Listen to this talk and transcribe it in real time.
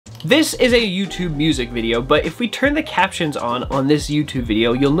This is a YouTube music video, but if we turn the captions on this YouTube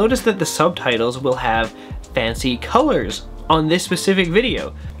video, you'll notice that the subtitles will have fancy colors on this specific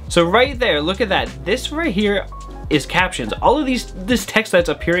video. So right there, look at that. This right here is captions. All of this text that's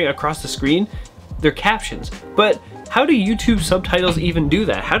appearing across the screen, they're captions. But how do YouTube subtitles even do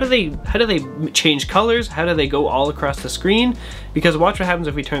that? How do they change colors? How do they go all across the screen? Because watch what happens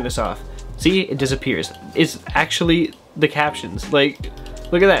if we turn this off. See, it disappears. It's actually the captions. Like,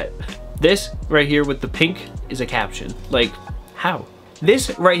 look at that. This right here with the pink is a caption. Like, how?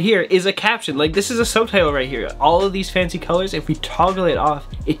 This right here is a caption. Like, this is a subtitle right here. All of these fancy colors, if we toggle it off,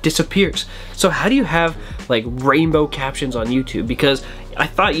 it disappears. So how do you have like rainbow captions on YouTube? Because I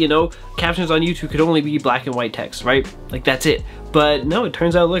thought, you know, captions on YouTube could only be black and white text, right? Like, that's it. But no, it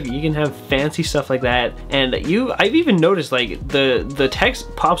turns out, look, you can have fancy stuff like that. And I've even noticed like the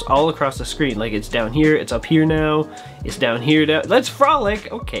text pops all across the screen. Like, it's down here, it's up here now, it's down here now. Let's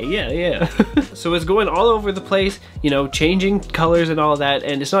frolic. Okay, yeah. So it's going all over the place, you know, changing colors and all that.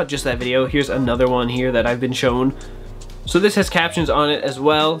 And it's not just that video. Here's another one here that I've been shown. So this has captions on it as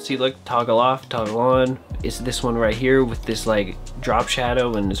well. See, look, toggle off, toggle on. It's this one right here with this like drop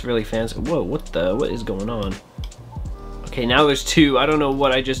shadow and it's really fancy. Whoa, what is going on? Okay, now there's two. I don't know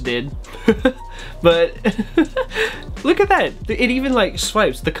what I just did. But look at that. It even like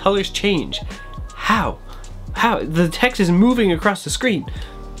swipes, the colors change. How? The text is moving across the screen.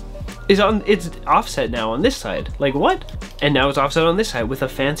 It's offset now on this side. Like, what? And now it's offset on this side with a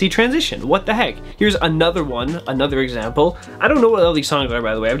fancy transition. What the heck? Here's another one, another example. I don't know what all these songs are,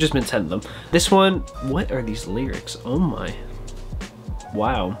 by the way. I've just been sent them. This one, what are these lyrics? Oh my.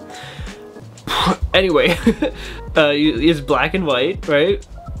 Wow. Anyway, it's black and white, right?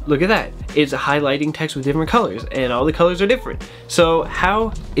 Look at that. It's highlighting text with different colors and all the colors are different. So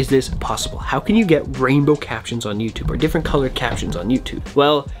how is this possible? How can you get rainbow captions on YouTube or different colored captions on YouTube?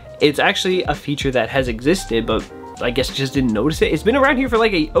 Well, it's actually a feature that has existed, but I guess just didn't notice it. It's been around here for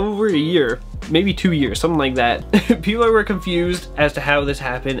like over a year, maybe 2 years, something like that. People were confused as to how this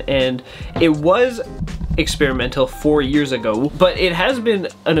happened, and it was experimental 4 years ago, but it has been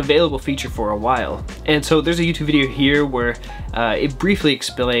an available feature for a while. And so there's a YouTube video here where it briefly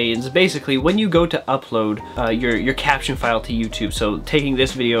explains basically when you go to upload your caption file to YouTube. So taking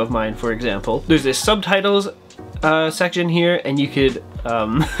this video of mine, for example, there's this subtitles section here, and you could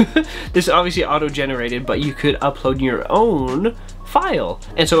this is obviously auto-generated, but you could upload your own file.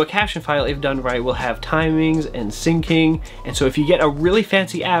 And so a caption file, if done right, will have timings and syncing. And so if you get a really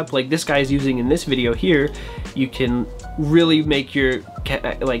fancy app like this guy's using in this video here, you can really make your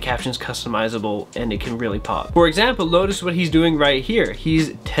captions customizable and it can really pop. For example, notice what he's doing right here.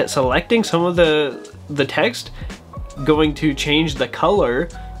 He's selecting some of the text, going to change the color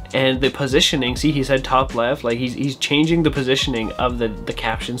and the positioning. See, he said top left, like he's changing the positioning of the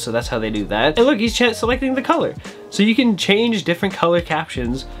caption, so that's how they do that. And look, he's selecting the color. So you can change different color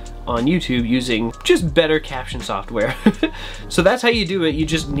captions on YouTube using just better caption software. So that's how you do it. You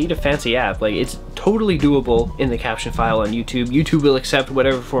just need a fancy app. Like, it's totally doable in the caption file on YouTube. YouTube will accept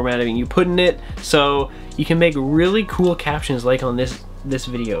whatever formatting you put in it, so you can make really cool captions like on this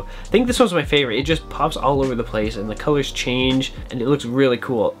video. I think this one's my favorite. It just pops all over the place and the colors change and it looks really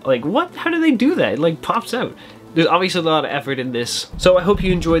cool. Like, what? How do they do that? It like pops out. There's obviously a lot of effort in this. So I hope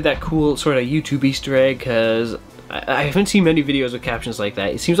you enjoyed that cool sort of YouTube Easter egg, because I haven't seen many videos with captions like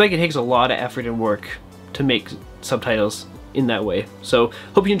that. It seems like it takes a lot of effort and work to make subtitles in that way. So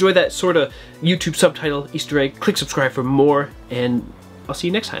hope you enjoyed that sort of YouTube subtitle Easter egg. Click subscribe for more, and I'll see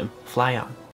you next time. Fly on.